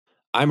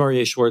I'm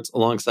Aryeh Schwartz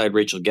alongside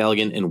Rachel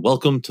Galligan, and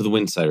welcome to the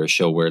Winsidr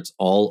Show, where it's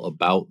all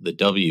about the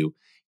W.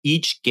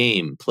 Each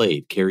game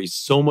played carries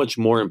so much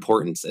more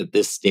importance at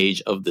this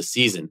stage of the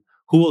season.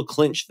 Who will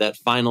clinch that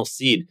final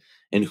seed,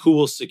 and who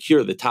will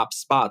secure the top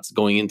spots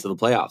going into the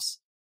playoffs?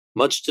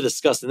 Much to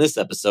discuss in this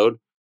episode,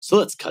 so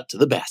let's cut to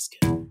the basket.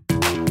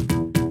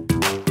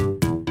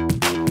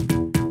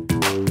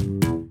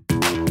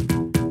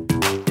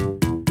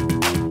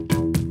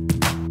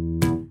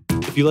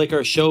 If you like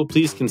our show,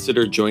 please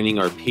consider joining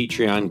our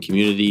Patreon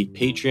community,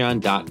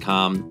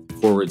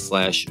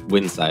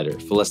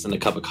 patreon.com/Winsidr. For less than a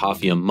cup of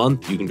coffee a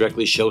month, you can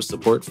directly show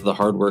support for the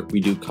hard work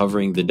we do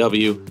covering the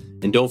W.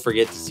 And don't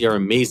forget to see our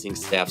amazing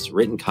staff's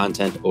written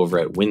content over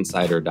at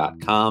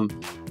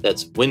winsidr.com.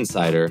 That's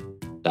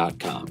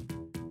winsidr.com.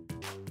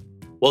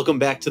 Welcome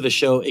back to the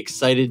show.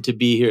 Excited to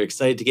be here.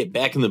 Excited to get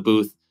back in the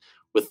booth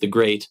with the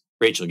great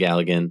Rachel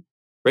Galligan.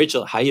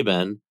 Rachel, how you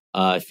been?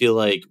 I feel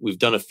like we've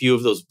done a few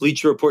of those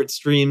Bleacher Report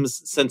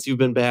streams since you've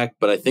been back,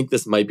 but I think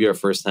this might be our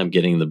first time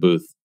getting in the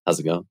booth. How's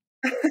it going?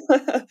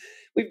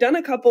 We've done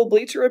a couple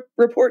Bleacher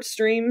Report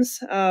streams.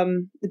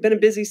 It's been a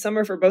busy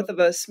summer for both of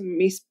us.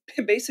 Me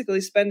basically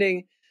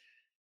spending,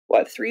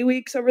 3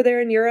 weeks over there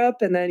in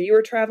Europe, and then you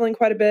were traveling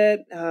quite a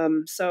bit.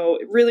 So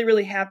really,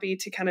 really happy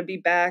to kind of be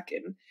back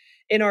and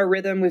in our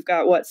rhythm. We've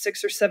got,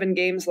 6 or 7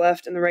 games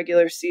left in the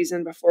regular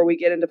season before we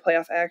get into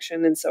playoff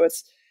action. And so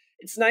it's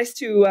nice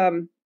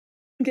to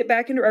get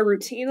back into our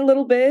routine a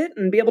little bit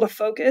and be able to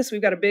focus.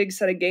 We've got a big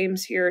set of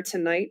games here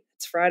tonight.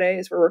 It's Friday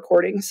as we're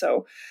recording.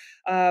 So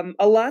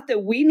a lot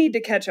that we need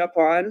to catch up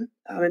on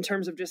in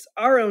terms of just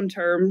our own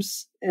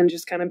terms and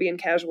just kind of being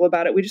casual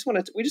about it. We just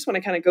want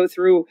to kind of go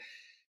through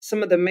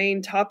some of the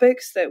main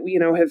topics that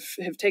we,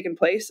 have taken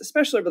place,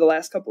 especially over the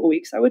last couple of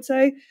weeks, I would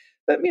say.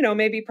 But,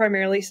 maybe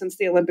primarily since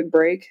the Olympic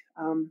break.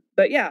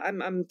 But yeah,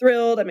 I'm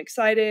thrilled. I'm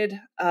excited.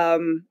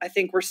 I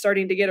think we're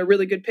starting to get a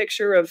really good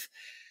picture of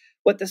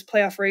what this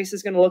playoff race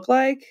is going to look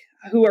like,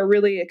 who are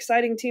really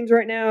exciting teams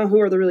right now,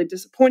 who are the really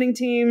disappointing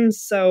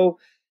teams. So,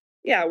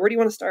 yeah, where do you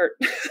want to start?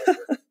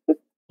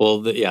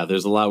 Well,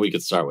 there's a lot we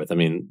could start with. I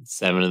mean,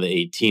 7 of the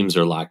 8 teams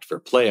are locked for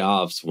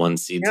playoffs. 1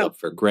 seed's up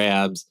for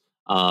grabs.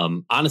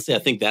 Honestly, I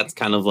think that's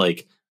kind of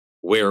like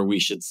where we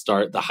should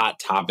start. The hot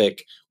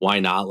topic. Why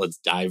not? Let's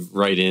dive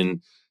right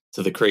in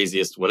to the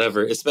craziest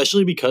whatever,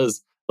 especially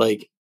because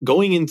like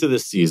going into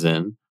this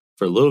season,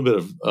 for a little bit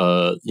of,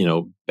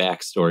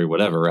 backstory,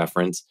 whatever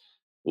reference,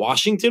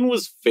 Washington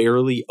was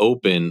fairly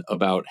open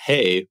about,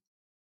 hey,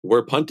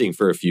 we're punting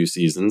for a few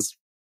seasons.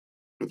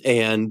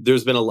 And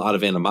there's been a lot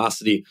of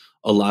animosity,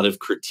 a lot of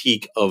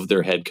critique of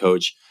their head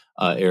coach,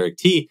 Eric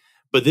T.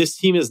 But this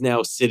team is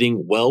now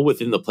sitting well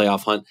within the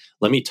playoff hunt.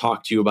 Let me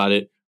talk to you about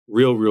it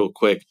real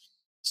quick.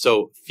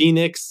 So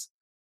Phoenix,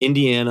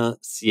 Indiana,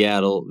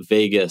 Seattle,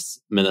 Vegas,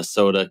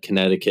 Minnesota,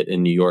 Connecticut,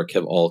 and New York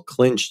have all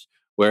clinched,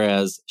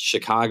 whereas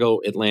Chicago,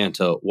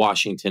 Atlanta,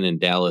 Washington, and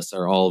Dallas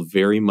are all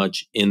very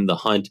much in the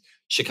hunt.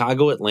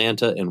 Chicago,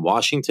 Atlanta, and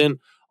Washington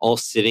all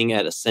sitting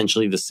at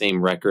essentially the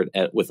same record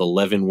with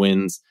 11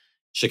 wins.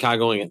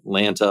 Chicago and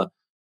Atlanta,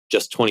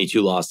 just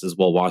 22 losses,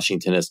 while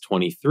Washington has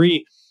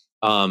 23.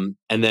 And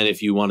then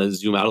if you want to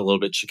zoom out a little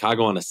bit,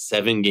 Chicago on a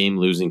 7-game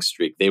losing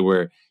streak. They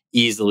were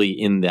easily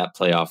in that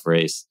playoff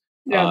race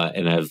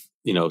and have,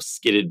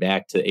 skidded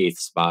back to 8th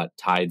spot,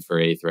 tied for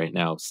 8th right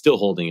now, still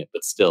holding it,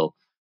 but still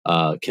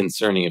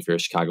concerning if you're a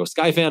Chicago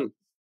Sky fan.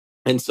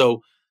 And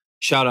so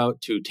shout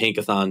out to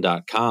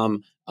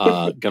tankathon.com.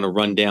 Going to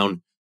run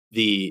down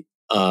the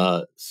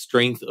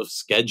strength of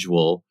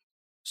schedule.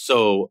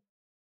 So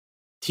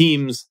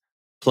teams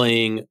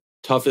playing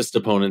toughest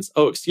opponents.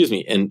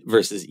 And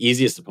versus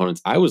easiest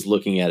opponents. I was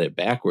looking at it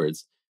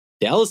backwards.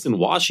 Dallas and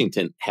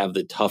Washington have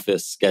the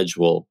toughest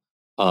schedule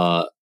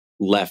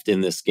left in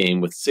this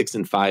game with 6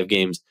 and 5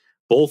 games.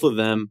 Both of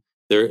them,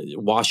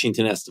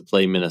 Washington has to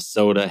play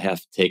Minnesota,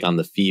 have to take on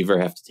the Fever,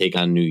 have to take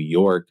on New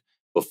York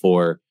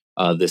before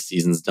this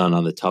season's done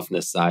on the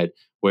toughness side.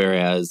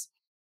 Whereas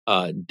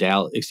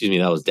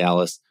that was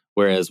Dallas.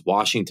 Whereas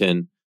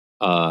Washington,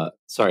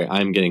 sorry,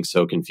 I'm getting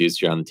so confused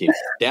here on the team.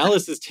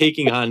 Dallas is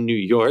taking on New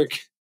York,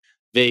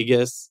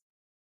 Vegas,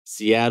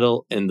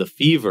 Seattle, and the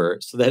Fever.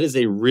 So that is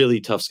a really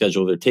tough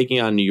schedule. They're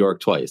taking on New York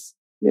twice.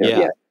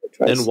 Yeah.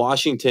 Then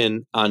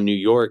Washington on New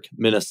York,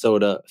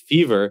 Minnesota,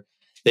 Fever.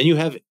 Then you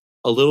have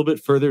a little bit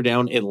further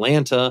down,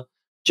 Atlanta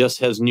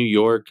just has New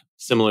York,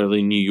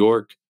 similarly New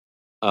York,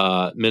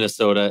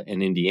 Minnesota,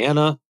 and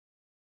Indiana.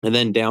 And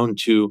then down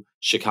to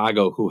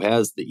Chicago, who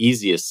has the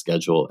easiest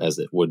schedule as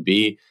it would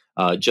be,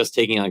 just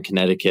taking on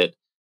Connecticut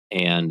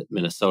and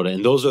Minnesota.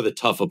 And those are the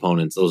tough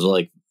opponents. Those are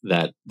like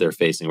that they're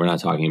facing. We're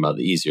not talking about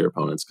the easier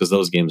opponents because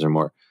those games are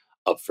more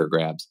up for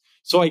grabs.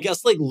 So I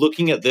guess like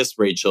looking at this,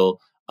 Rachel,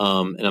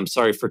 and I'm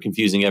sorry for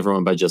confusing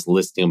everyone by just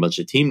listing a bunch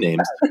of team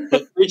names,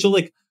 but Rachel,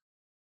 like,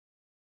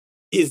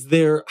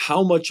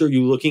 how much are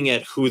you looking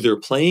at who they're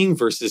playing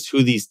versus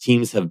who these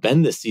teams have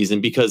been this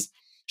season? Because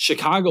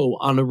Chicago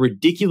on a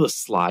ridiculous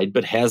slide,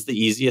 but has the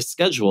easiest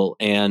schedule.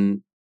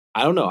 And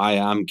I don't know.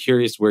 I'm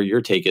curious where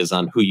your take is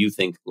on who you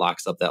think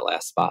locks up that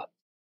last spot.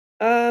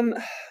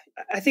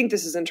 I think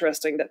this is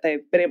interesting that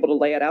they've been able to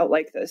lay it out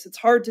like this. It's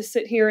hard to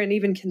sit here and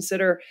even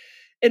consider,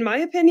 in my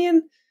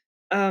opinion,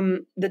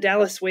 the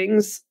Dallas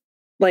Wings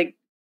like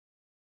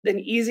an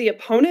easy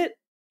opponent,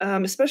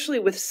 especially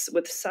with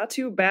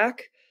Satu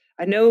back.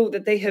 I know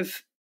that they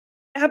have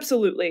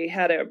absolutely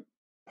had a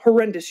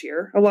horrendous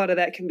year. A lot of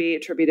that can be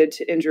attributed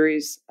to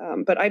injuries.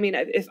 But I mean,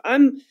 if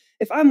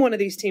I'm one of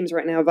these teams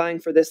right now vying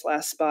for this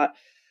last spot,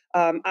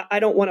 I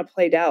don't want to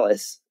play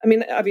Dallas. I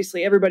mean,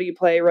 obviously everybody you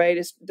play,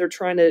 right, they're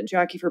trying to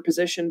jockey for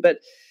position, but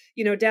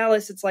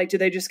Dallas, it's like, do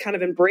they just kind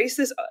of embrace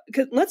this?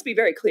 'Cause let's be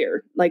very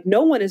clear. Like,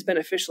 no one has been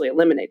officially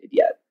eliminated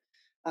yet.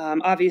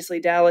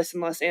 Obviously Dallas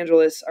and Los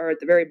Angeles are at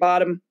the very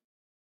bottom,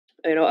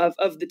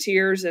 of the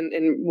tiers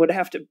and would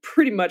have to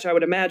pretty much, I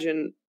would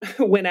imagine,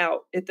 win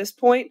out at this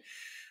point.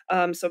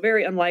 So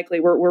very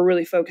unlikely. We're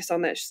really focused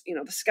on that,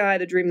 the Sky,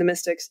 the Dream, the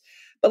Mystics.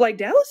 But like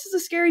Dallas is a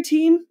scary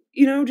team,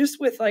 just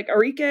with like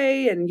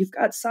Aryeh and you've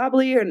got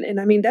Sably. And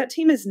I mean, that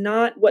team is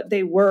not what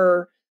they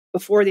were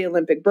before the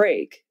Olympic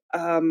break.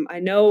 I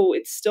know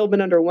it's still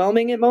been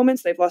underwhelming at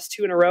moments. They've lost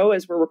 2 in a row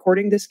as we're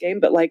recording this game,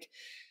 but like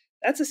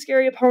that's a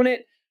scary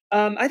opponent.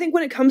 I think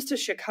when it comes to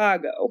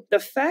Chicago, the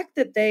fact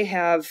that they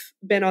have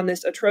been on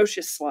this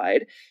atrocious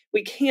slide,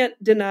 we can't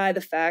deny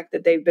the fact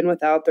that they've been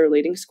without their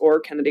leading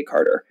scorer, Kennedy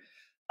Carter.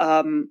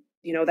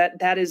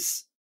 That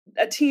is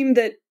a team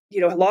that,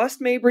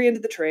 lost Mabry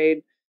into the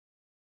trade.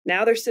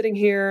 Now they're sitting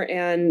here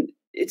and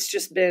it's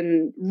just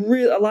been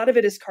a lot of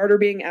it is Carter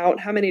being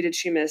out. How many did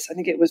she miss? I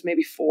think it was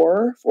maybe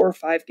 4 or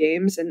 5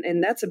 games.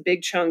 And that's a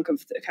big chunk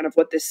of kind of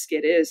what this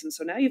skid is. And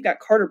so now you've got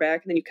Carter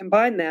back and then you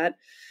combine that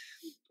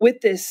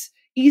with this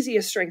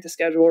easiest strength of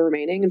schedule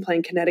remaining and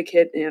playing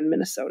Connecticut and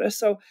Minnesota.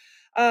 So,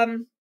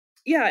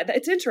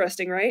 it's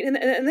interesting, right?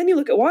 And then you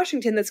look at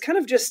Washington, that's kind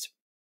of just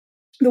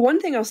the one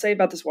thing I'll say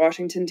about this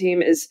Washington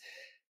team is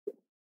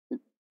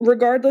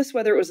regardless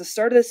whether it was the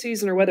start of the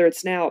season or whether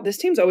it's now, this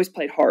team's always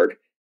played hard.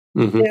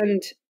 Mm-hmm.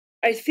 And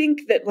I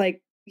think that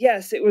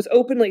yes, it was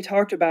openly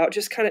talked about,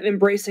 just kind of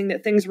embracing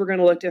that things were going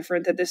to look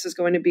different, that this is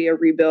going to be a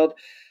rebuild.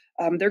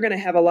 They're going to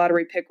have a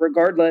lottery pick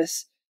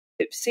regardless.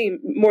 It seemed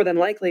more than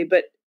likely,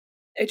 but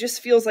it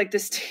just feels like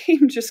this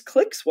team just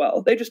clicks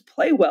well. They just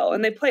play well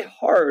and they play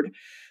hard.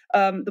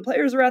 The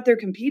players are out there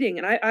competing.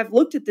 And I've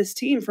looked at this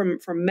team from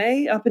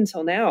May up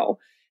until now,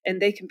 and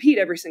they compete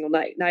every single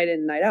night in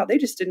and night out. They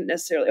just didn't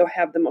necessarily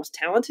have the most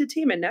talented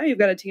team. And now you've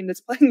got a team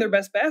that's playing their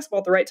best basketball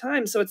at the right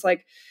time. So it's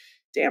like,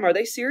 damn, are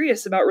they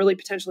serious about really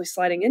potentially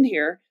sliding in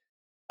here?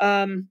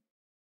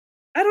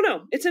 I don't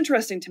know. It's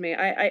interesting to me.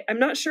 I'm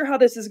not sure how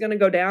this is going to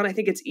go down. I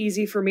think it's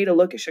easy for me to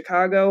look at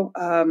Chicago.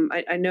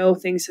 I know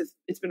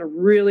it's been a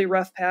really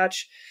rough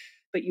patch,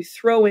 but you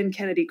throw in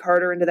Kennedy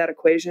Carter into that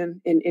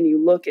equation and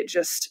you look at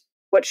just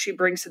what she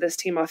brings to this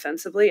team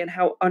offensively and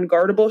how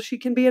unguardable she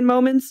can be in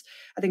moments.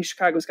 I think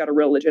Chicago's got a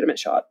real legitimate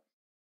shot.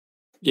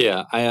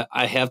 Yeah,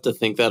 I have to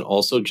think that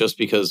also, just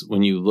because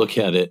when you look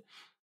at it,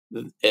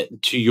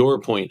 to your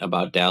point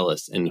about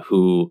Dallas and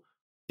who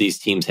these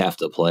teams have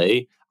to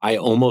play, I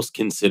almost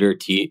consider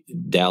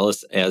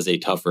Dallas as a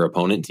tougher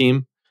opponent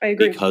team. I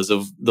agree. Because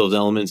of those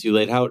elements you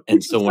laid out.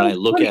 And so when I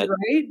look at...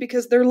 Right?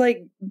 Because they're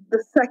like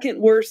the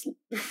second worst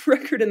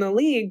record in the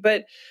league.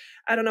 But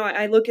I don't know.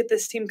 I look at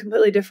this team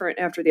completely different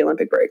after the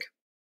Olympic break.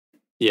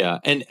 Yeah.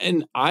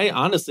 And I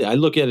honestly, I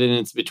look at it and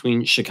it's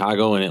between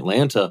Chicago and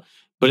Atlanta.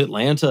 But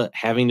Atlanta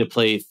having to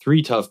play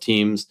 3 tough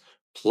teams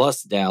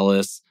plus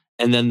Dallas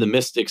and then the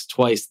Mystics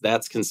twice,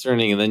 that's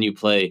concerning. And then you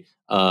play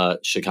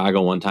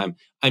Chicago one time.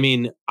 I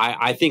mean,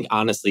 I think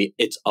honestly,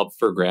 it's up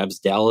for grabs.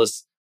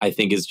 Dallas, I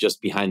think, is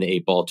just behind the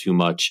 8 ball too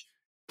much.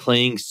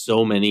 Playing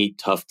so many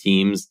tough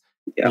teams.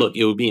 Yeah. Look,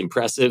 it would be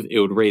impressive. It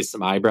would raise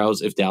some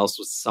eyebrows if Dallas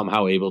was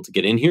somehow able to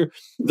get in here.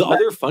 The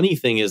other funny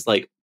thing is,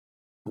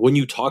 when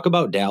you talk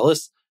about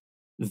Dallas,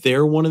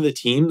 they're one of the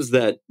teams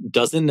that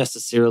doesn't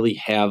necessarily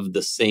have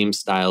the same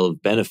style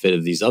of benefit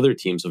of these other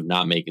teams of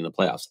not making the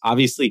playoffs.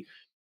 Obviously,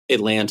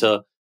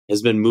 Atlanta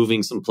has been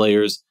moving some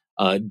players.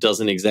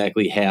 Doesn't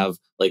exactly have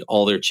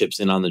all their chips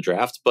in on the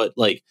draft, but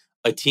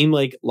a team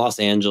like Los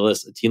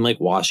Angeles, a team like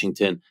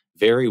Washington,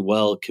 very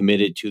well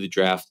committed to the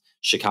draft.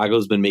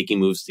 Chicago's been making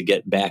moves to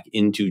get back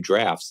into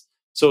drafts.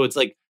 So it's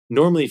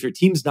normally if your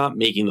team's not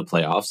making the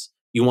playoffs,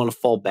 you want to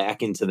fall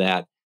back into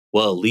that.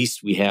 Well, at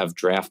least we have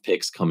draft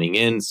picks coming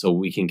in so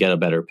we can get a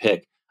better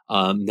pick.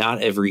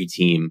 Not every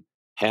team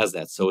has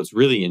that. So it's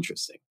really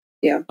interesting.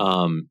 Yeah.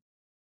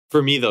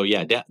 For me, though,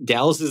 yeah,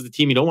 Dallas is the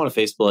team you don't want to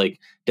face, but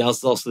Dallas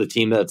is also the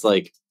team that's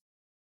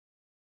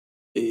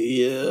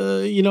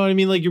you know what I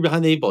mean? You're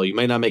behind the 8 ball. You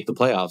might not make the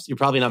playoffs. You're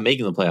probably not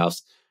making the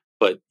playoffs,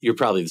 but you're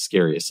probably the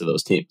scariest of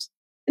those teams.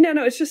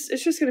 No, it's just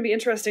going to be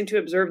interesting to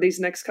observe these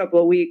next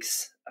couple of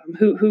weeks.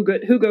 Who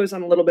goes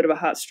on a little bit of a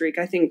hot streak?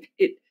 I think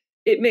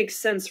it makes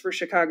sense for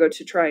Chicago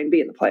to try and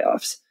be in the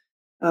playoffs.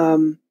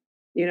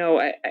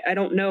 I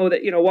don't know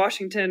that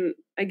Washington.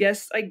 I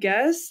guess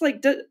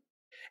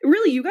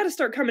really, you got to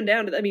start coming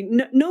down to. I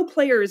mean, no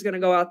player is going to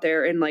go out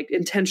there and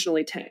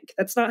intentionally tank.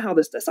 That's not how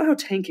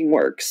tanking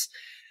works.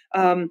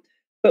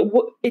 But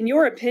in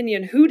your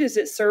opinion, who does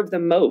it serve the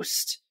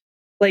most?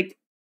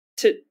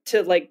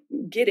 to like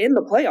get in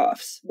the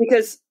playoffs,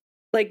 because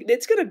like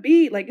it's going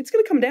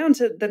to come down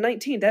to the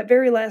 19th, that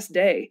very last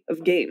day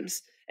of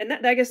games. And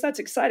I guess that's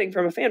exciting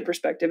from a fan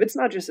perspective. It's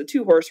not just a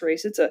 2-horse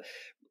race. It's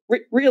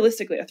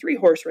realistically a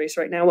 3-horse race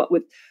right now, what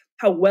with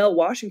how well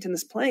Washington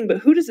is playing. But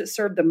who does it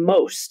serve the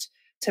most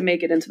to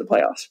make it into the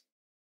playoffs?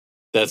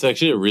 That's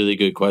actually a really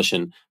good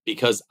question,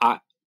 because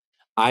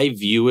I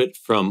view it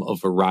from a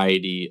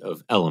variety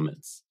of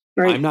elements.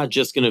 Right. I'm not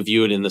just going to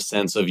view it in the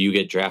sense of you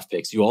get draft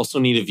picks. You also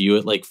need to view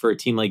it like for a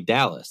team like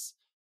Dallas,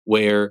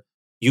 where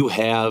you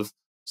have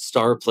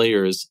star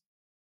players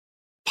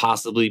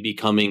possibly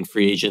becoming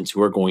free agents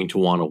who are going to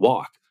want to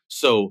walk.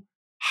 So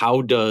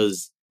how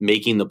does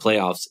making the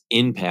playoffs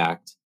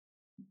impact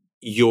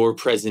your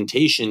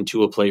presentation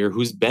to a player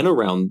who's been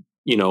around,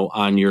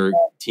 on your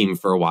team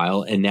for a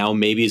while and now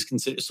maybe is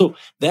considered? So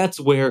that's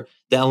where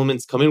the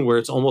elements come in, where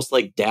it's almost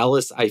like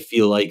Dallas. I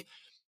feel like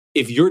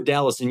if you're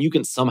Dallas and you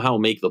can somehow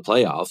make the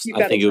playoffs,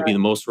 I think it would be the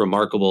most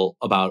remarkable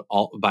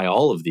by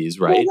all of these,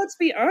 right? Well, let's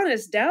be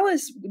honest.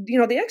 Dallas,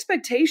 the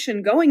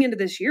expectation going into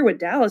this year with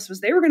Dallas was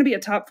they were going to be a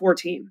top 4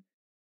 team.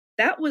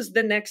 That was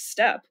the next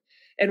step.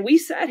 And we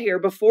sat here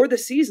before the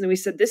season and we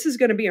said, this is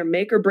going to be our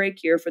make or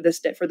break year for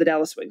the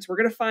Dallas Wings. We're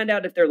going to find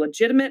out if they're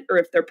legitimate or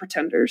if they're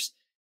pretenders.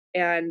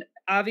 And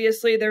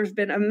obviously there's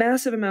been a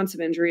massive amounts of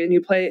injury, and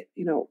you play,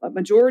 a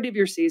majority of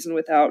your season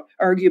without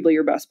arguably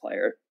your best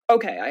player.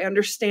 Okay, I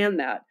understand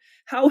that.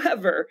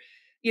 However,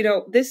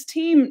 this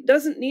team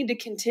doesn't need to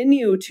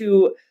continue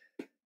to,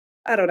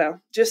 I don't know,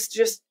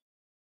 just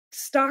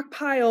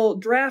stockpile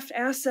draft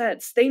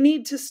assets. They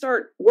need to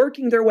start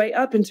working their way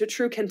up into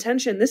true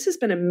contention. This has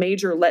been a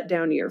major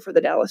letdown year for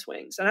the Dallas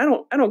Wings. And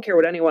I don't care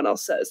what anyone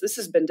else says. This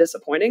has been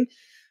disappointing.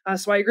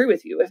 So I agree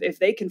with you. If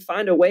they can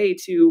find a way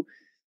to,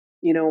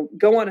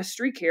 go on a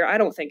streak here, I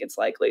don't think it's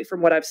likely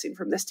from what I've seen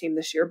from this team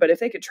this year. But if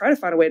they could try to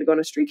find a way to go on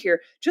a streak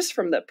here, just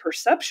from the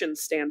perception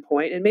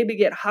standpoint, and maybe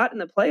get hot in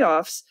the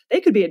playoffs,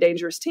 they could be a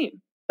dangerous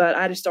team. But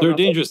I just don't know. They're a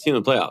dangerous team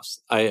in the playoffs.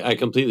 I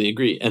completely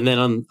agree. And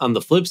then on the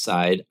flip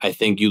side, I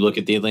think you look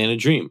at the Atlanta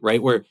Dream,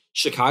 right? Where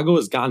Chicago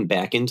has gone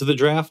back into the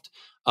draft.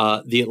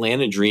 The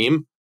Atlanta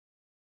Dream,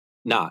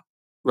 not,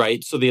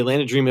 right? So the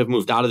Atlanta Dream have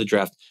moved out of the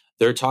draft.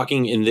 They're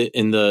talking in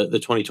the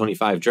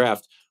 2025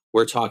 draft.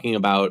 We're talking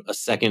about a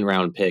 2nd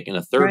round pick and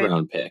a 3rd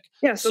round pick.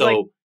 Yeah.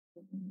 So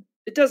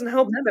it doesn't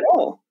help them at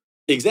all.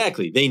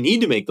 Exactly. They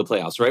need to make the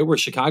playoffs, right? Where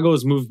Chicago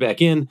has moved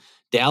back in,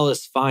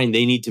 Dallas, fine.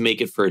 They need to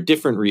make it for a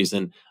different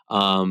reason.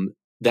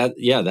 That's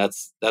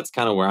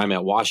kind of where I'm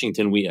at.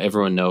 Washington,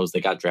 everyone knows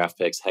they got draft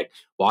picks. Heck,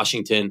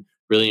 Washington,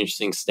 really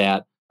interesting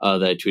stat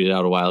that I tweeted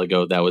out a while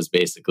ago. That was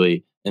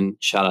basically, and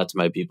shout out to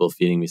my people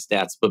feeding me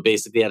stats, but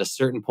basically at a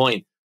certain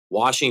point,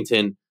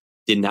 Washington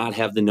did not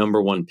have the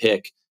number 1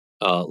 pick,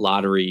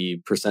 lottery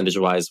percentage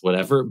wise,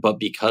 whatever, but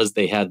because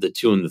they had the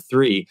 2 and the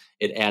 3,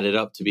 it added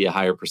up to be a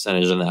higher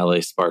percentage than the LA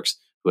Sparks,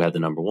 who had the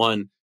number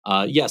 1.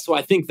 So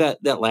I think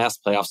that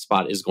last playoff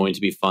spot is going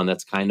to be fun.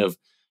 That's kind of,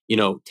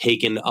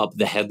 taken up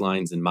the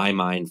headlines in my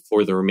mind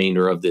for the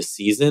remainder of this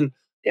season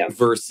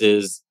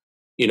versus,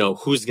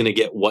 who's going to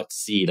get what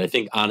seed. I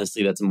think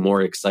honestly, that's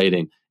more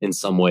exciting in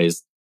some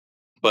ways.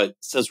 But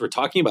since we're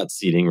talking about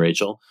seeding,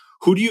 Rachel,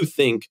 who do you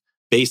think,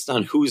 based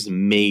on who's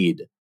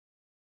made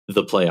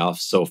the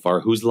playoffs so far,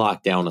 who's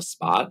locked down a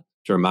spot?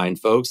 To remind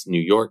folks, New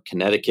York,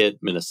 Connecticut,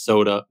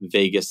 Minnesota,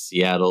 Vegas,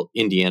 Seattle,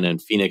 Indiana,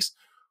 and Phoenix.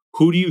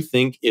 Who do you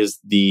think is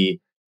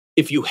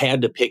if you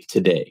had to pick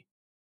today,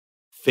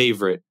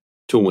 favorite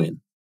to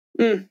win?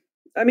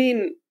 I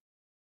mean,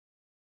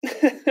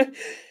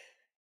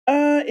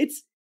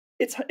 it's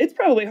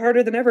probably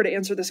harder than ever to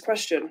answer this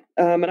question.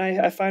 And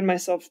I find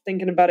myself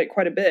thinking about it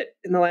quite a bit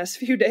in the last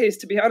few days,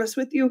 to be honest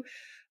with you.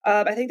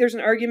 I think there's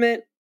an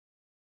argument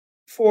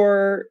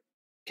for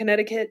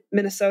Connecticut,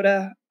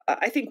 Minnesota.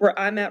 I think where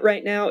I'm at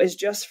right now is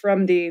just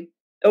from the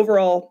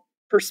overall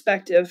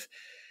perspective.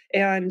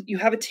 And you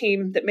have a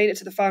team that made it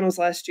to the finals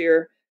last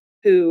year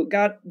who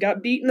got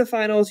beat in the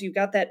finals. You've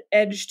got that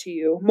edge to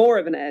you, more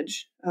of an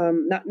edge,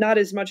 not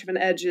as much of an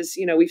edge as,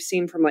 we've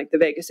seen from like the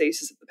Vegas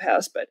Aces of the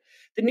past, but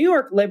the New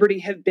York Liberty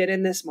have been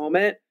in this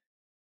moment.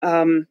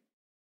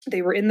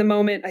 They were in the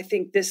moment. I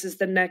think this is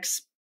the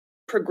next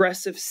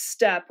progressive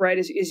step, right?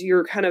 Is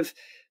you're kind of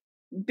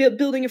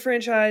building a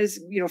franchise,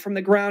 from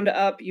the ground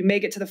up. You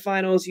make it to the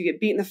finals, you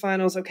get beat in the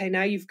finals. Okay,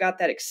 now you've got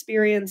that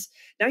experience.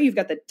 Now you've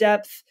got the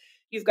depth.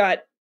 You've got,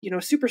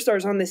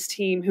 superstars on this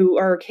team who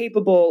are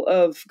capable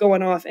of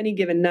going off any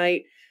given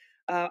night.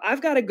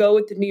 I've got to go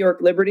with the New York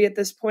Liberty at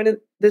this point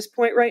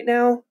right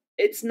now.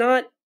 It's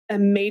not a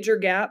major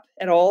gap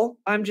at all.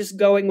 I'm just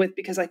going with,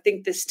 because I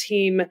think this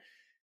team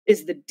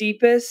is the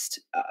deepest.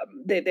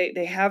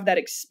 They have that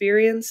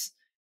experience,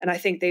 and I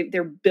think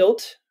they're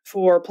built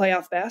for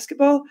playoff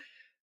basketball.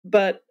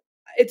 But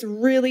it's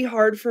really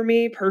hard for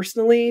me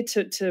personally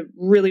to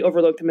really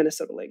overlook the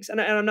Minnesota Lynx.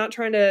 And I'm not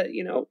trying to,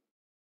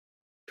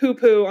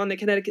 poo-poo on the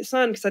Connecticut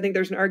Sun, because I think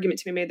there's an argument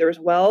to be made there as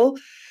well.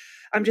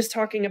 I'm just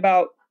talking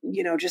about,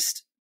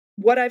 just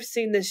what I've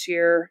seen this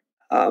year.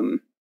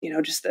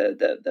 just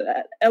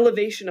the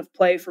elevation of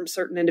play from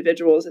certain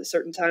individuals at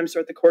certain times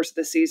throughout the course of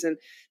the season.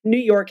 New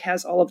York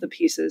has all of the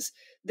pieces.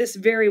 This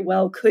very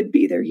well could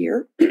be their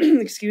year.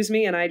 Excuse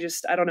me. And I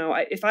don't know.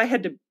 If I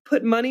had to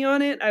put money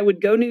on it, I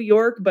would go New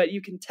York, but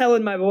you can tell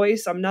in my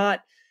voice, I'm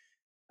not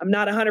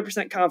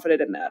 100%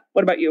 confident in that.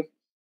 What about you?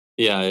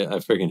 Yeah, I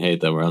freaking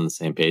hate that we're on the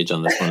same page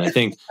on this one. I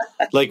think,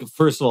 like,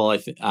 first of all,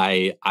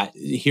 I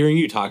hearing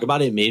you talk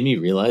about it made me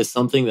realize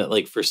something that,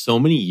 like, for so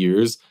many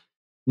years,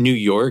 New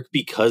York,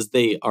 because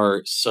they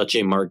are such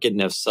a market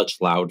and have such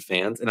loud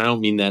fans, and I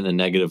don't mean that in a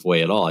negative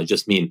way at all. I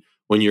just mean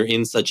when you're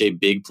in such a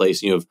big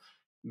place and you have,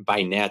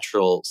 by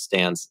natural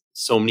stance,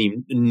 so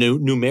many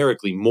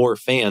numerically more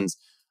fans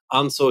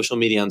on social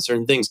media on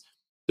certain things,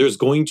 there's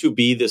going to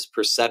be this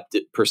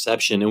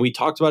perception. And we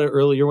talked about it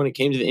earlier when it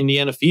came to the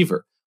Indiana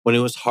Fever, when it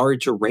was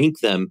hard to rank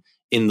them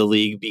in the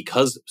league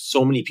because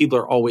so many people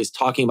are always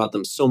talking about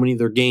them. So many of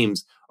their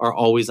games are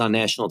always on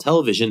national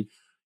television.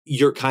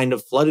 You're kind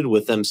of flooded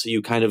with them, so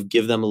you kind of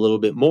give them a little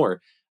bit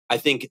more. I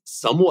think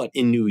somewhat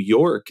in New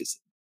York's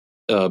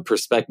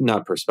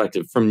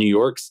perspective from New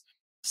York's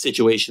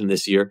situation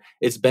this year,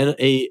 it's been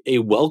a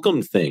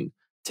welcome thing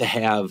to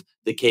have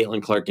the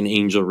Caitlin Clark and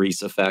Angel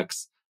Reese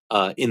effects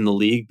in the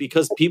league,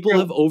 because people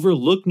have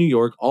overlooked New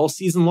York all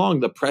season long.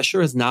 The pressure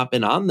has not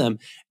been on them,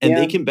 and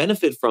they can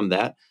benefit from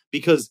that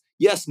because,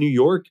 yes, New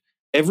York,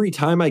 every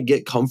time I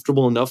get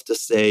comfortable enough to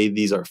say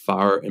these are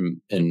far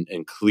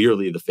and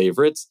clearly the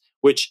favorites,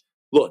 which,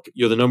 look,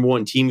 you're the number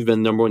one team. You've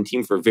been the number one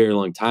team for a very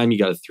long time. You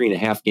got a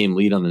 3.5 game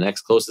lead on the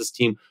next closest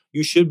team.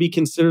 You should be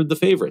considered the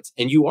favorites,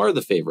 and you are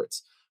the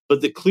favorites.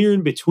 But the clear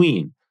in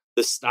between,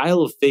 the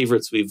style of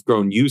favorites we've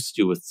grown used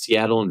to with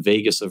Seattle and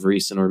Vegas of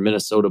recent, or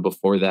Minnesota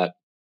before that,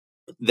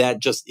 that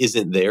just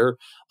isn't there.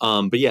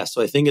 But yeah,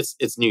 so I think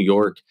it's New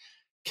York.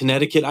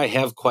 Connecticut, I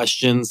have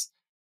questions.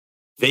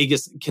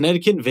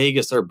 Connecticut and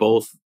Vegas are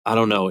both, I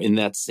don't know, in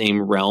that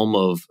same realm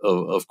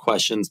of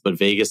questions, but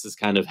Vegas is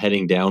kind of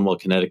heading down while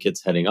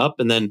Connecticut's heading up.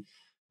 And then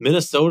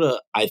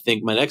Minnesota, I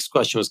think my next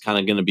question was kind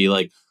of going to be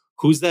like,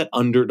 who's that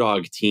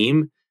underdog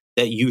team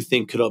that you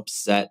think could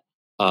upset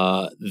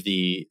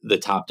the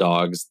top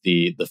dogs,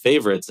 the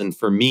favorites? And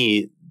for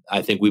me,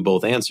 I think we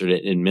both answered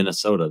it in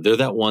Minnesota. They're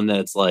that one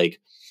that's like,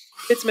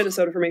 it's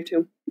Minnesota for me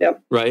too. Yeah.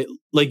 Right.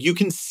 Like you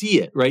can see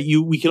it, right?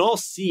 We can all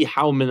see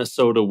how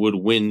Minnesota would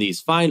win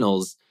these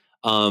finals.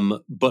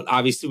 But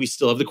obviously we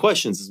still have the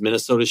questions. Is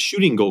Minnesota's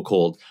shooting go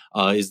cold?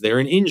 Is there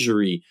an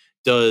injury?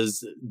 Do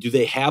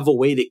they have a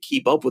way to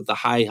keep up with the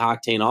high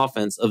octane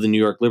offense of the New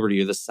York Liberty,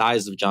 or the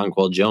size of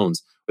Jonquel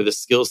Jones, or the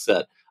skill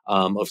set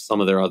of some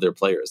of their other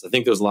players? I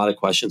think there's a lot of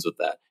questions with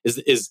that.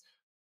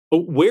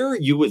 Where are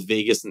you with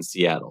Vegas and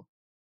Seattle?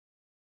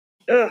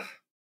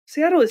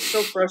 Seattle is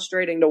so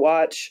frustrating to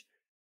watch.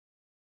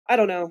 I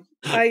don't know.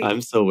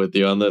 I'm so with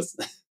you on this.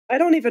 I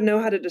don't even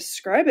know how to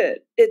describe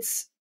it.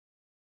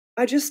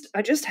 I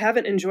just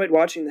haven't enjoyed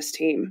watching this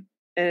team.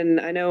 And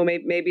I know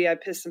maybe I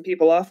pissed some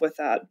people off with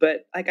that,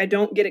 but like I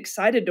don't get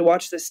excited to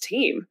watch this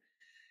team.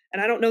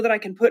 And I don't know that I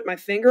can put my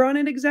finger on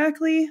it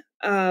exactly.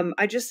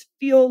 I just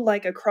feel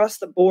like across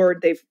the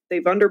board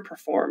they've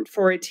underperformed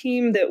for a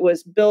team that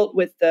was built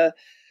with the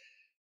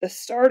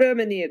stardom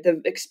and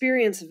the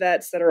experienced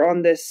vets that are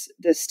on this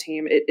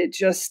team.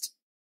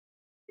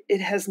 It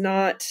has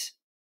not,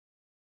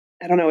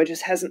 I don't know, it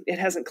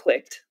hasn't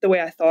clicked the way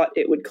I thought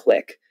it would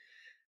click.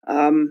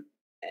 And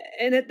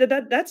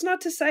that's not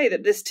to say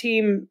that this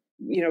team,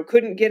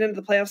 couldn't get into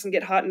the playoffs and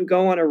get hot and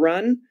go on a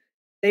run.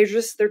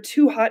 They're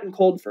too hot and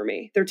cold for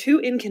me. They're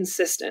too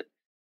inconsistent.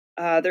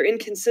 They're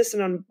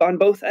inconsistent on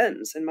both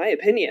ends, in my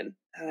opinion.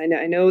 I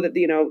know that,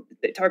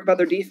 they talk about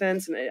their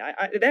defense, and they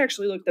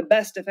actually looked the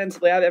best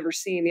defensively I've ever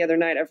seen the other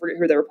night. I forget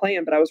who they were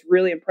playing, but I was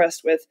really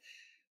impressed with,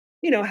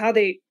 how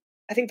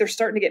I think they're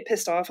starting to get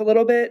pissed off a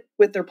little bit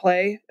with their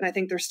play. And I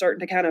think they're starting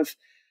to kind of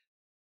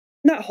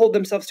not hold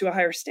themselves to a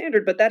higher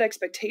standard, but that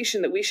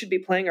expectation that we should be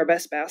playing our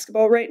best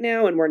basketball right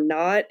now, and we're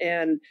not.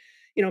 And,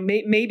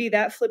 maybe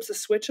that flips a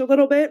switch a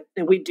little bit,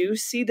 and we do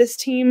see this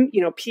team,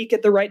 peak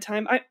at the right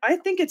time. I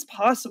think it's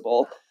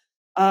possible.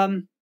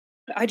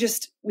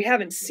 We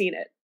haven't seen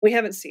it.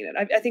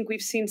 I think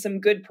we've seen some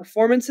good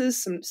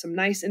performances, some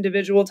nice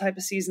individual type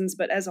of seasons,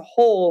 but as a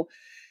whole,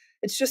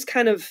 it's just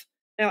kind of,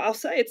 now I'll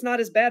say it's not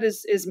as bad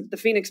as the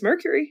Phoenix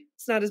Mercury.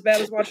 It's not as bad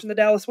as watching the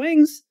Dallas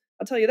Wings.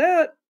 I'll tell you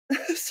that.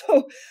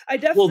 So I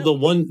definitely.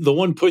 Well, the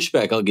one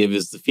pushback I'll give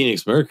is the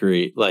Phoenix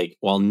Mercury. Like,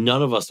 while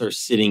none of us are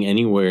sitting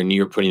anywhere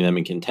near putting them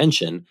in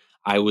contention,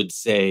 I would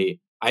say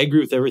I agree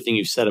with everything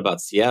you've said about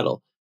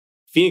Seattle.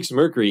 Phoenix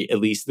Mercury, at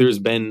least, there's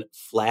been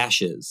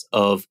flashes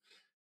of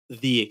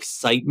the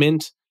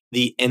excitement,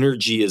 the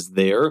energy is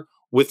there.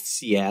 With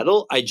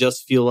Seattle, I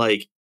just feel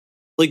like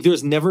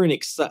there's never an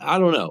I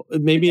don't know.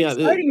 Maybe it's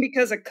exciting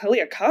because of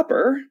Kalia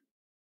Copper.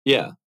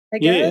 Yeah, I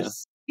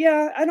guess.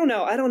 Yeah, I don't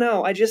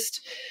know.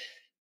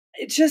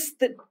 It's just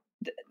that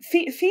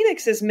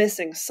Phoenix is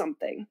missing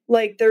something.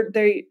 Like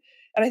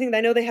And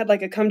I know they had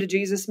like a come to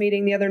Jesus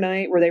meeting the other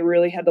night where they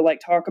really had to like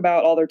talk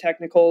about all their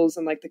technicals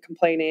and like the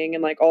complaining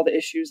and like all the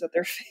issues that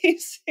they're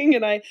facing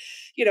and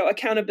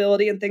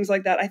accountability and things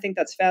like that. I think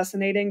that's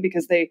fascinating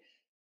because they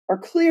are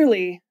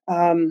clearly,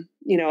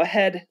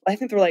 ahead. I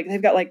think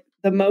they've got like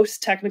the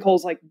most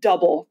technicals, like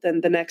double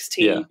than the next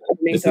team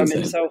underneath them. Insane.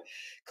 And so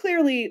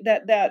clearly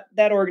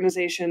that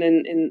organization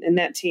and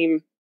that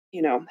team,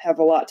 have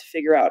a lot to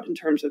figure out in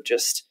terms of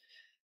just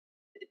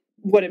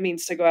what it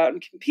means to go out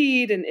and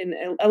compete and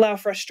allow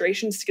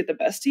frustrations to get the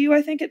best of you.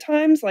 I think at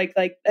times, like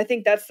I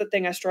think that's the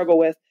thing I struggle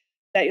with,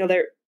 that,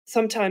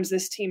 sometimes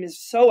this team is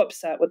so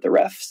upset with the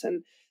refs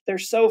and they're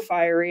so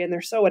fiery and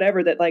they're so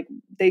whatever that like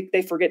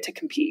they forget to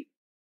compete.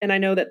 And I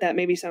know that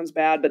maybe sounds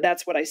bad, but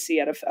that's what I see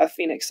out of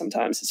Phoenix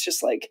sometimes. It's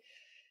just like,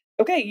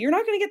 okay, you're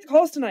not going to get the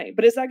calls tonight,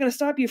 but is that going to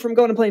stop you from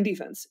going and playing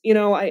defense?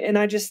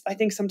 I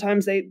think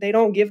sometimes they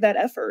don't give that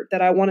effort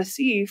that I want to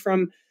see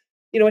from,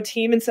 a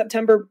team in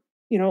September,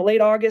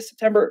 late August,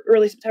 September,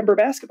 early September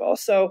basketball.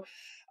 So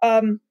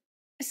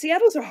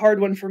Seattle's a hard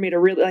one for me to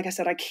really, like I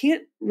said, I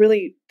can't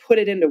really put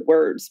it into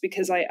words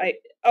because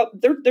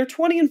they're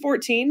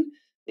 20-14.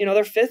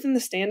 They're fifth in the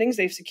standings.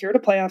 They've secured a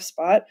playoff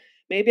spot.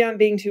 Maybe I'm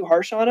being too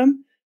harsh on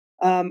them.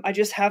 I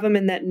just have them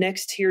in that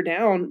next tier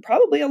down,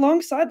 probably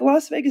alongside the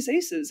Las Vegas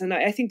Aces. And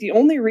I think the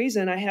only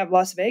reason I have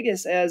Las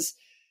Vegas as,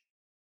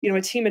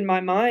 a team in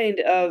my mind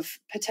of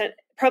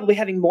probably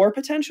having more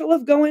potential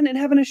of going and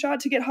having a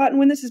shot to get hot and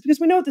win this is because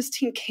we know what this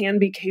team can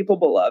be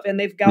capable of. And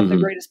they've got the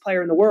greatest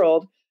player in the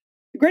world,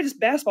 the greatest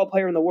basketball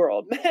player in the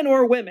world, men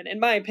or women, in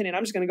my opinion.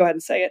 I'm just going to go ahead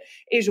and say it.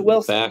 A'ja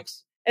Wilson.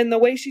 Facts. And the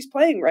way she's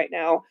playing right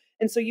now.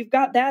 And so you've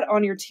got that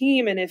on your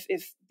team. And if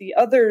the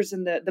others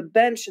and the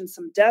bench and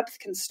some depth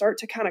can start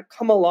to kind of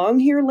come along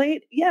here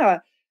late,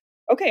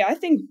 okay, I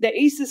think the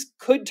Aces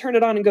could turn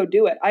it on and go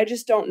do it. I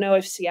just don't know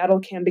if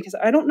Seattle can, because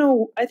I don't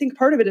know. I think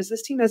part of it is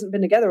this team hasn't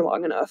been together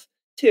long enough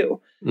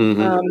too.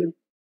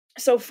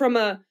 So from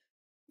a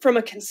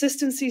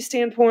consistency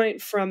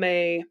standpoint, from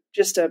a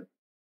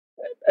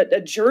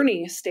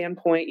journey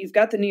standpoint, you've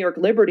got the New York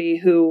Liberty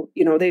who,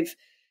 they've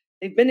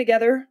been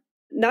together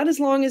not as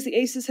long as the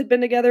Aces had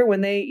been together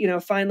when they,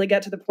 finally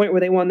got to the point where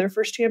they won their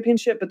first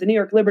championship. But the New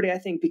York Liberty, I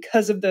think,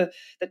 because of the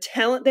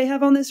talent they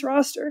have on this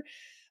roster,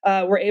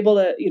 were able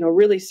to,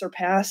 really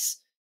surpass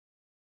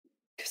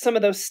some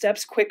of those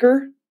steps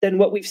quicker than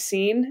what we've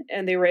seen.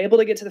 And they were able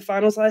to get to the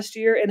finals last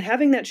year, and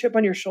having that chip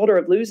on your shoulder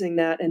of losing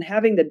that and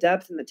having the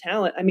depth and the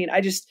talent. I mean,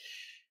 I just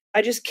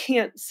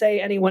can't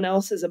say anyone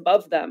else is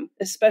above them,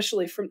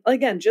 especially from,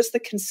 again, just the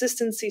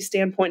consistency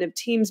standpoint of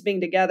teams being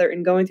together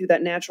and going through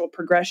that natural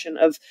progression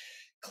of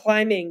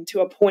climbing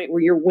to a point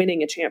where you're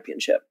winning a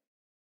championship.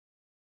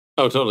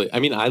 Oh, totally.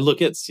 I mean, I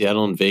look at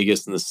Seattle and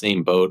Vegas in the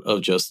same boat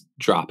of just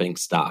dropping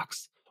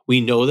stocks.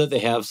 We know that they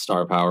have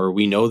star power.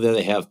 We know that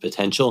they have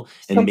potential,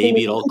 and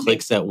maybe it all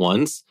clicks at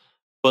once.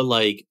 But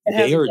like,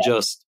 they are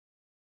just,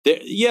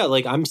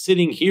 like I'm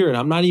sitting here and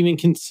I'm not even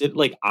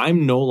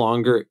I'm no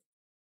longer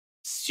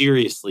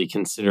seriously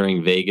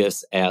considering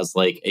Vegas as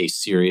like a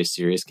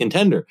serious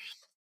contender.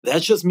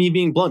 That's just me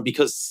being blunt,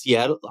 because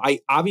Seattle, I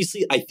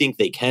think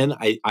they can.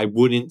 I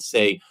wouldn't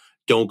say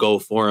don't go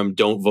for them,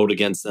 don't vote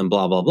against them,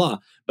 blah, blah, blah.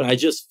 But I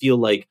just feel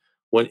like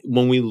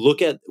when we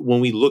look at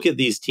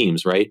these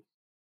teams, right?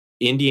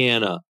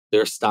 Indiana,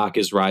 their stock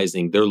is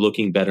rising. They're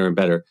looking better and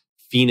better.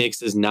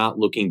 Phoenix is not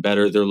looking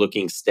better. They're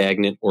looking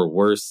stagnant or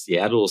worse.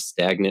 Seattle is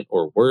stagnant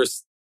or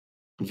worse.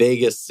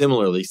 Vegas,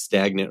 similarly,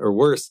 stagnant or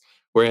worse.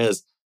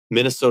 Whereas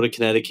Minnesota,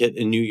 Connecticut,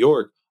 and New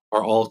York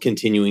are all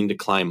continuing to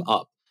climb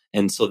up.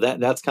 And so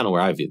that's kind of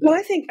where I view that. Well,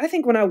 I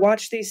think when I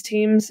watch these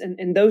teams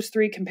and those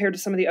three compared to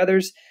some of the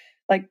others,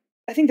 like,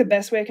 I think the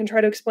best way I can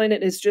try to explain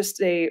it is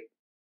just a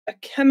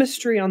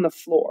chemistry on the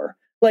floor.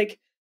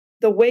 Like,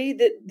 the way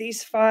that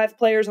these five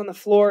players on the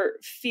floor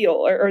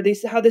feel, or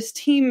how this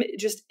team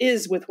just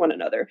is with one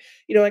another.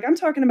 Like I'm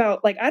talking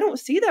about, like, I don't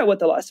see that with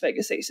the Las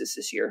Vegas Aces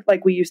this year,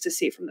 like we used to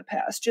see from the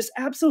past. Just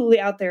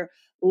absolutely out there,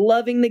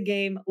 loving the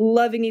game,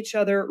 loving each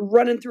other,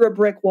 running through a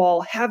brick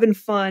wall, having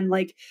fun.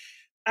 Like,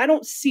 I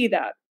don't see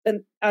that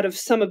out of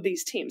some of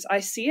these teams. I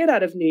see it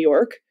out of New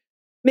York,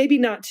 maybe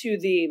not to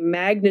the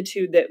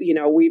magnitude that,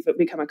 we've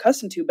become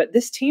accustomed to, but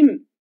this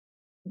team,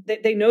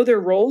 they know their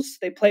roles.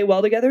 They play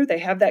well together. They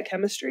have that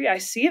chemistry. I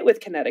see it with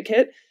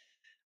Connecticut,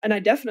 and I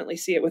definitely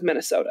see it with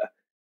Minnesota.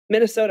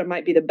 Minnesota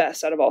might be the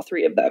best out of all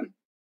three of them,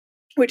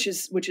 which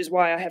is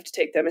why I have to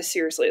take them as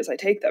seriously as I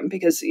take them,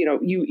 because,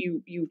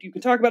 you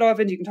can talk about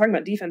offense, you can talk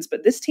about defense,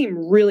 but this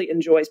team really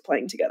enjoys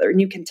playing together, and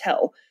you can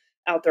tell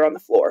out there on the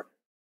floor.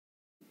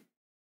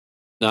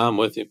 No, I'm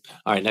with you.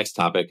 All right, next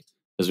topic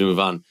as we move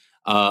on.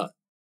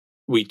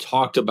 We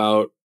talked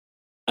about,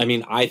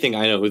 I think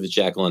I know who the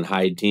Jekyll and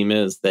Hyde team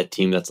is. That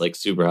team that's like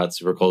super hot,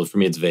 super cold. For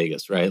me, it's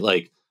Vegas, right?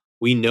 Like,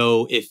 we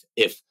know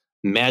if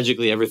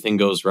magically everything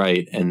goes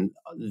right and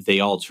they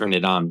all turn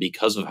it on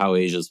because of how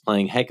Asia's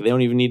playing, heck, they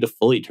don't even need to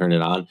fully turn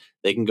it on.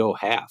 They can go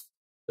half.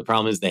 The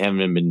problem is they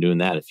haven't been doing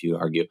that, if you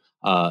argue.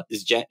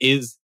 Is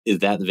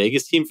that the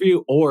Vegas team for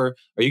you? Or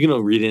are you going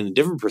to read it in a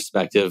different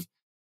perspective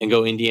and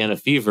go Indiana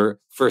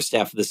Fever first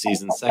half of the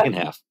season, second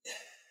half.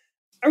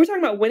 Are we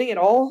talking about winning it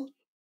all?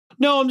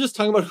 No, I'm just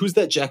talking about who's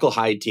that Jekyll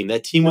Hyde team.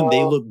 That team, when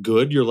they look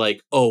good, you're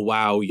like, oh,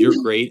 wow, you're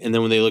great. And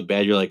then when they look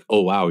bad, you're like,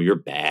 oh, wow, you're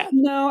bad.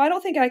 No, I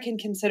don't think I can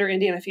consider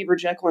Indiana Fever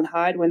Jekyll and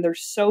Hyde when they're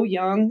so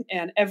young,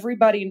 and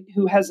everybody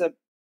who has a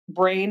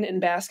brain in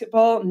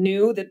basketball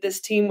knew that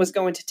this team was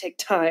going to take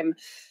time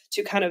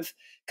to kind of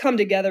come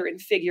together and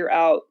figure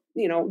out,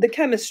 the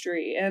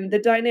chemistry and the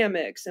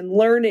dynamics and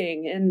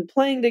learning and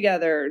playing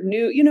together.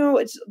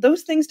 It's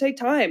those things take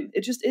time.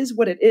 It just is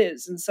what it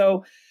is. And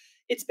so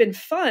it's been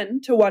fun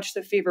to watch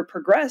the Fever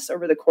progress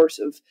over the course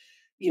of,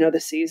 the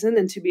season,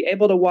 and to be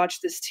able to watch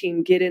this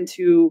team get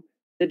into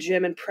the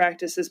gym and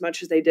practice as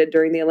much as they did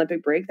during the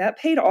Olympic break. That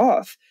paid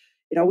off.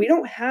 We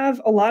don't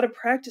have a lot of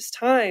practice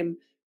time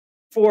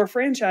for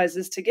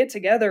franchises to get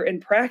together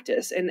and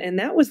practice. And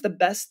that was the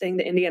best thing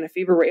that Indiana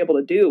Fever were able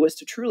to do, was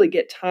to truly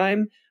get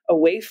time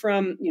away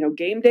from,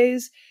 game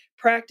days,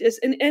 practice.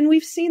 And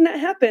we've seen that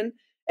happen.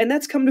 And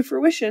that's come to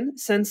fruition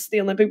since the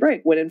Olympic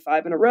break. Winning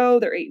 5 in a row,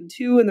 they're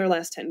 8-2 in their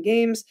last 10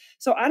 games.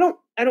 So I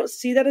don't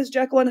see that as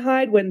Jekyll and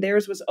Hyde, when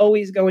theirs was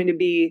always going to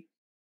be,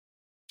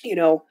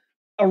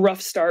 a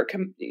rough start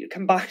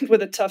combined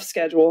with a tough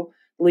schedule.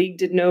 League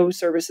did no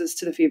services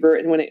to the Fever,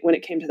 and when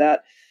it came to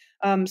that,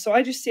 so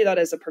I just see that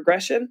as a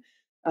progression,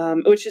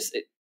 which is,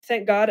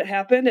 thank God it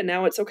happened, and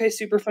now it's okay,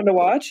 super fun to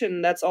watch,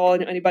 and that's all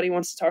anybody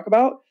wants to talk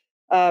about.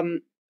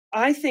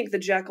 I think the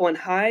Jekyll and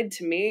Hyde,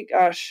 to me,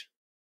 gosh,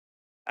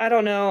 I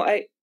don't know.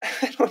 I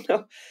don't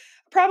know.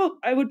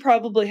 I would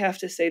probably have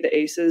to say the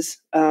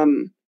Aces.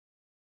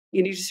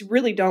 You just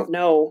really don't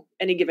know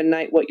any given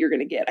night what you're going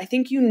to get. I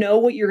think you know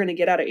what you're going to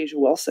get out of Asia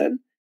Wilson,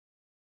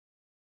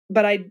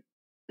 but I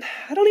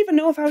don't even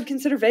know if I would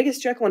consider Vegas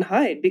Jekyll and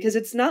Hyde, because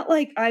it's not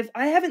like I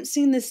haven't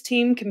seen this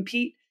team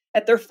compete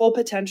at their full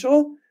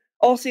potential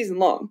all season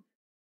long.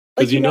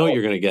 Because you know what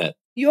you're going to get.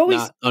 You always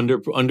not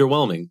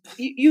underwhelming.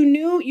 You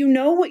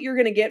know what you're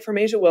going to get from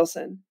Asia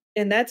Wilson,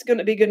 and that's going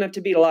to be good enough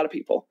to beat a lot of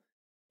people.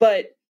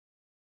 But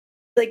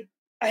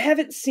I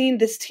haven't seen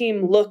this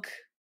team look,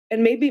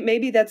 and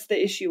maybe that's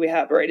the issue we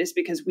have, right? Is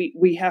because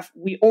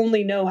we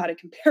only know how to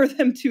compare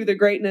them to the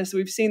greatness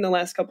we've seen the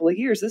last couple of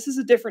years. This is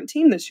a different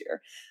team this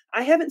year.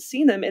 I haven't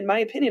seen them, in my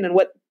opinion, and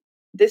what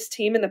this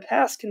team in the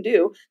past can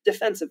do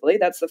defensively.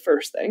 That's the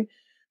first thing.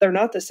 They're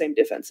not the same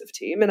defensive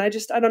team, and I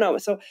don't know.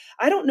 So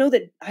I don't know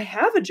that I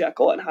have a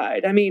Jekyll and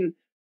Hyde. I mean,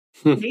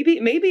 maybe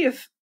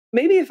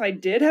if I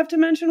did have to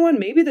mention one,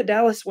 maybe the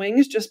Dallas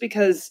Wings, just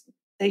because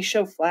they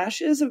show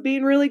flashes of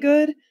being really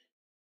good.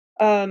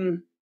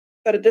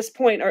 But at this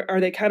point, are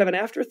they kind of an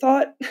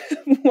afterthought?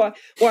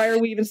 Why are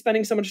we even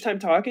spending so much time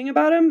talking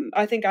about them?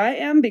 I think I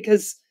am,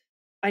 because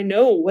I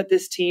know what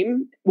this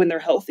team, when they're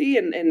healthy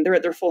and they're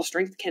at their full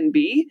strength, can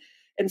be.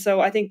 And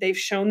so I think they've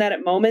shown that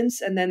at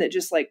moments, and then it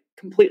just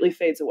completely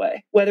fades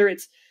away. Whether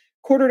it's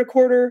quarter to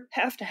quarter,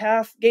 half to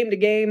half, game to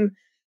game,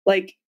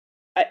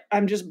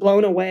 I'm just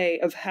blown away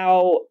of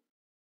how,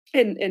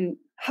 and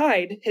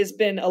Hyde has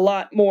been a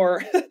lot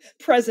more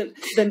present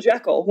than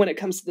Jekyll when it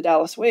comes to the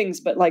Dallas Wings.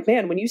 But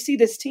man, when you see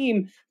this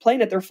team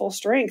playing at their full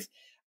strength,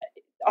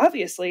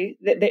 obviously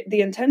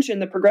the intention,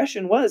 the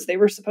progression was they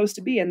were supposed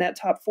to be in that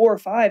top 4 or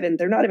 5, and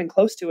they're not even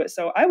close to it.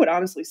 So I would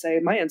honestly say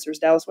my answer is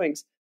Dallas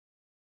Wings.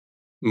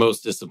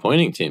 Most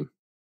disappointing team?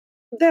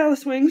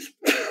 Dallas Wings.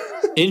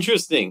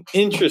 Interesting.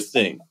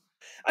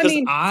 I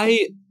mean,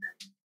 I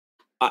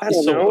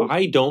don't know.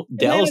 I don't.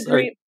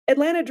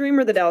 Atlanta Dream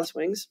or the Dallas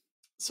Wings?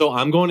 So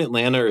I'm going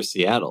Atlanta or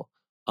Seattle.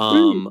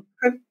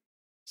 Okay.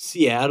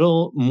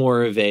 Seattle,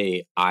 more of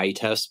a eye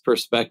test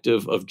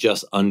perspective of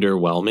just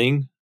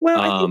underwhelming.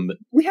 Well, I think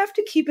we have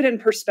to keep it in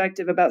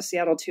perspective about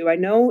Seattle too. I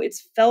know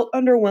it's felt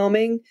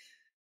underwhelming.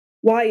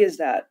 Why is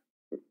that?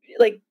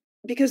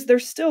 Because they're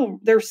still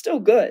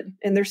good,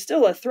 and they're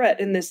still a threat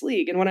in this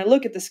league. And when I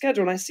look at the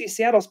schedule and I see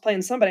Seattle's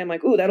playing somebody, I'm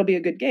like, ooh, that'll be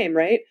a good game,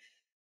 right?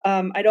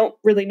 I don't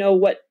really know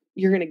what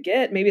you're going to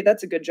get. Maybe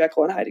that's a good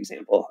Jekyll and Hyde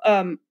example.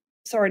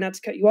 Sorry not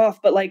to cut you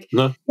off, but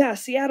no. Yeah,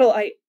 Seattle,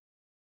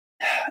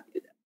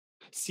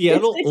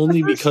 Seattle it's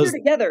only because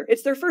together.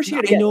 It's their first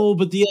year together. I know,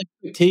 but the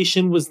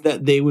expectation was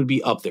that they would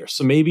be up there.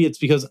 So maybe it's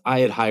because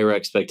I had higher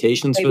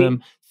expectations for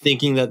them,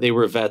 thinking that they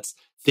were vets,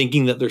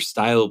 thinking that their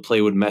style of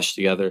play would mesh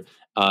together.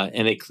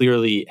 And it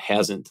clearly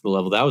hasn't to the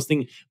level that I was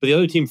thinking. But the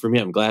other team, for me,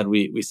 I'm glad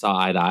we saw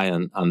eye to eye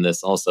on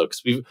this also,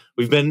 because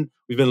we've been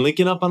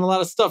linking up on a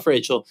lot of stuff,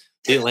 Rachel.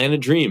 The Atlanta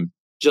Dream,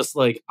 just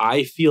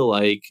I feel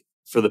like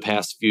for the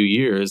past few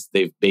years,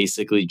 they've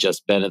basically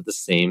just been at the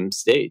same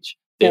stage.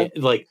 They've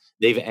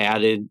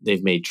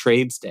made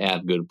trades to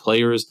add good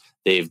players.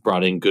 They've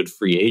brought in good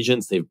free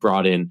agents. They've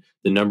brought in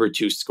the number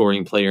 2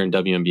 scoring player in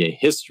WNBA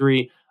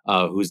history,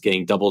 who's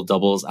getting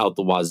doubles out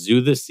the wazoo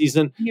this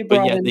season.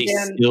 But yet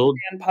Dan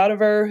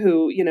Potiver,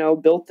 who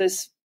built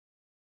this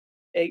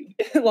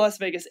Las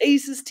Vegas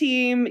Aces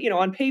team,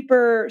 on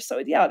paper. So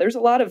yeah, there's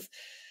a lot of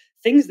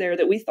things there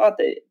that we thought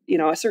that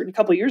a certain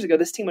couple of years ago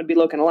this team would be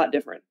looking a lot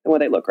different than what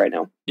they look right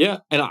now. Yeah,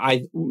 and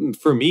I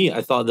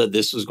thought that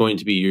this was going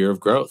to be a year of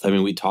growth. I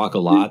mean, we talk a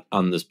lot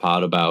on this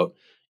pod about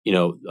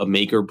a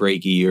make or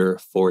break year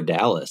for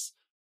Dallas.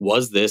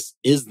 Is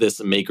this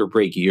a make or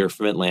break year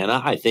from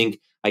Atlanta? I think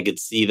I could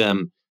see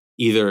them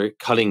either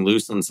cutting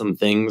loose on some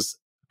things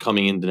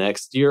coming into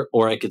next year,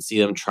 or I could see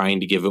them trying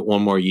to give it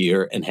one more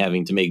year and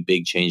having to make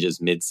big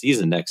changes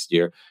mid-season next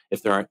year.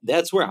 If there aren't,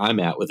 that's where I'm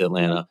at with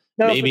Atlanta.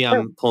 No, maybe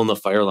I'm pulling the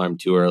fire alarm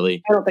too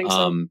early. I don't think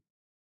so.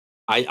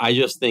 I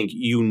just think,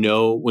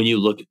 when you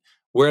look,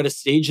 we're at a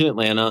stage in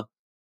Atlanta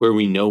where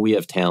we know we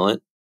have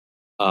talent.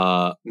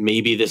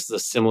 Maybe this is a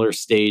similar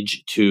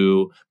stage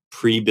to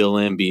pre-Bill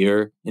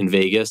Laimbeer in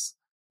Vegas.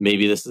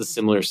 Maybe this is a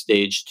similar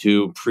stage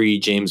to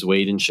pre-James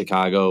Wade in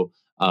Chicago.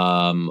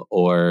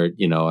 Or,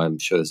 I'm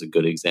sure there's a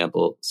good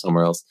example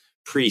somewhere else,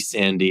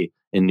 pre-Sandy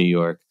in New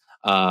York.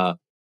 But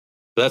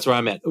that's where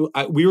I'm at.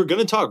 We were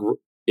going to talk.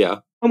 Yeah.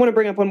 I want to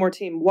bring up one more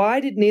team. Why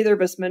did neither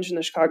of us mention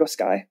the Chicago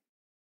Sky?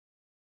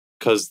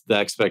 Because the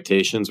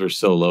expectations were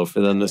so low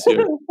for them this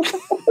year.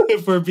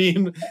 Are we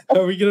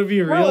going to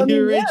be real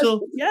here,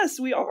 Rachel? Yes,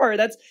 we are.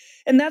 That's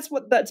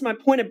my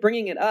point of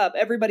bringing it up.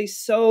 Everybody's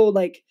so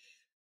like,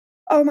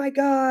 oh my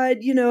God,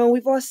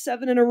 we've lost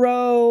 7 in a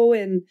row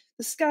and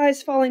the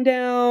sky's falling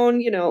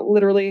down,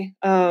 literally.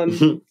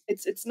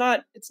 It's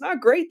not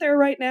great there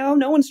right now.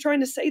 No one's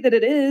trying to say that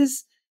it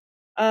is.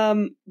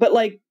 But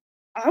like,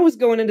 I was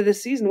going into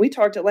this season, we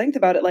talked at length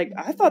about it. Like,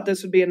 I thought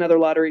this would be another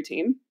lottery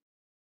team.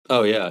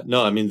 Oh yeah.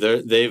 No, I mean,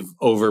 they've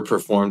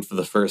overperformed for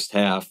the first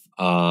half.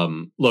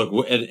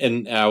 Look,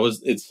 and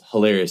it's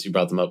hilarious you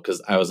brought them up,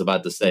 because I was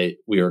about to say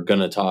we were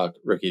going to talk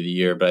Rookie of the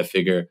Year, but I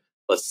figure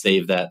let's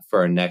save that for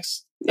our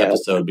next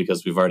episode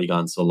because we've already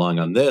gone so long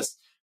on this.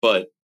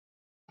 But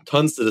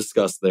tons to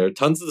discuss there.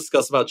 Tons to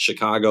discuss about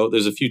Chicago.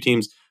 There's a few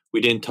teams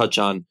we didn't touch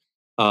on,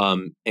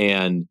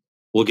 and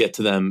we'll get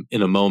to them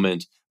in a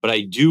moment. But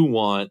I do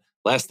want,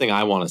 last thing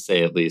I want to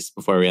say, at least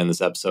before we end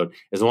this episode,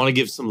 is I want to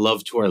give some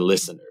love to our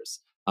listeners.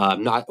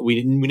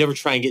 We never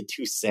try and get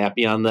too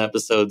sappy on the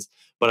episodes,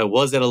 but I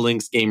was at a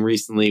Lynx game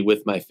recently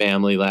with my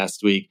family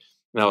last week,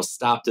 and I was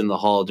stopped in the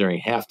hall during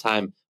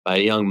halftime by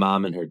a young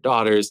mom and her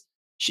daughters.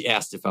 She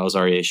asked if I was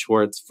Aryeh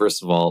Schwartz.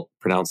 First of all,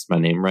 pronounced my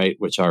name right,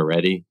 which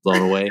already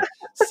blown away.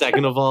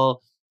 Second of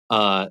all,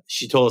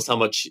 she told us how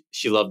much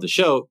she loved the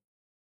show.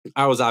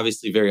 I was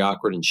obviously very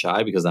awkward and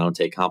shy because I don't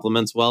take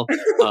compliments well,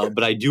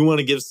 but I do want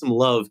to give some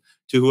love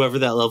to whoever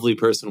that lovely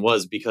person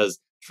was, because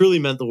truly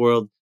meant the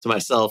world to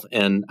myself,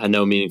 and I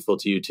know meaningful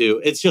to you too.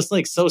 It's just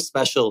like so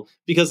special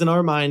because in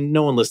our mind,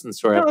 no one listens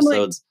to our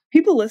episodes. Like,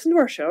 people listen to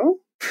our show,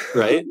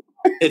 right?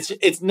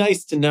 It's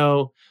nice to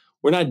know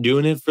we're not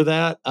doing it for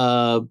that,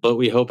 but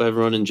we hope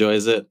everyone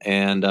enjoys it.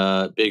 And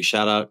big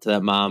shout out to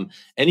that mom.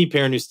 Any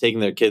parent who's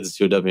taking their kids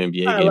to a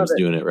WNBA game is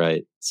doing it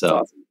right.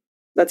 So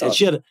that's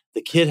awesome.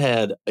 The kid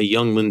had a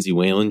young Lindsay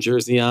Whalen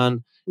jersey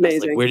on. Amazing. I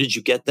was like, where did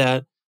you get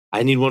that?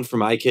 I need one for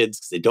my kids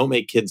because they don't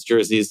make kids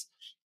jerseys.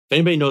 If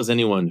anybody knows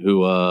anyone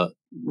who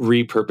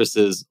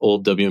repurposes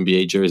old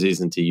WNBA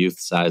jerseys into youth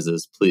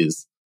sizes,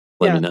 please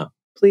let me know.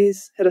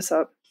 Please hit us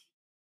up.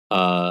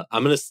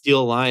 I'm going to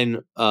steal a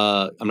line.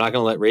 I'm not going to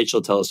let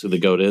Rachel tell us who the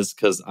GOAT is,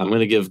 because I'm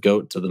going to give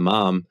GOAT to the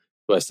mom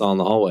who I saw in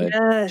the hallway.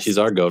 Yes. She's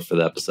our GOAT for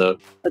the episode.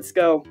 Let's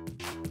go.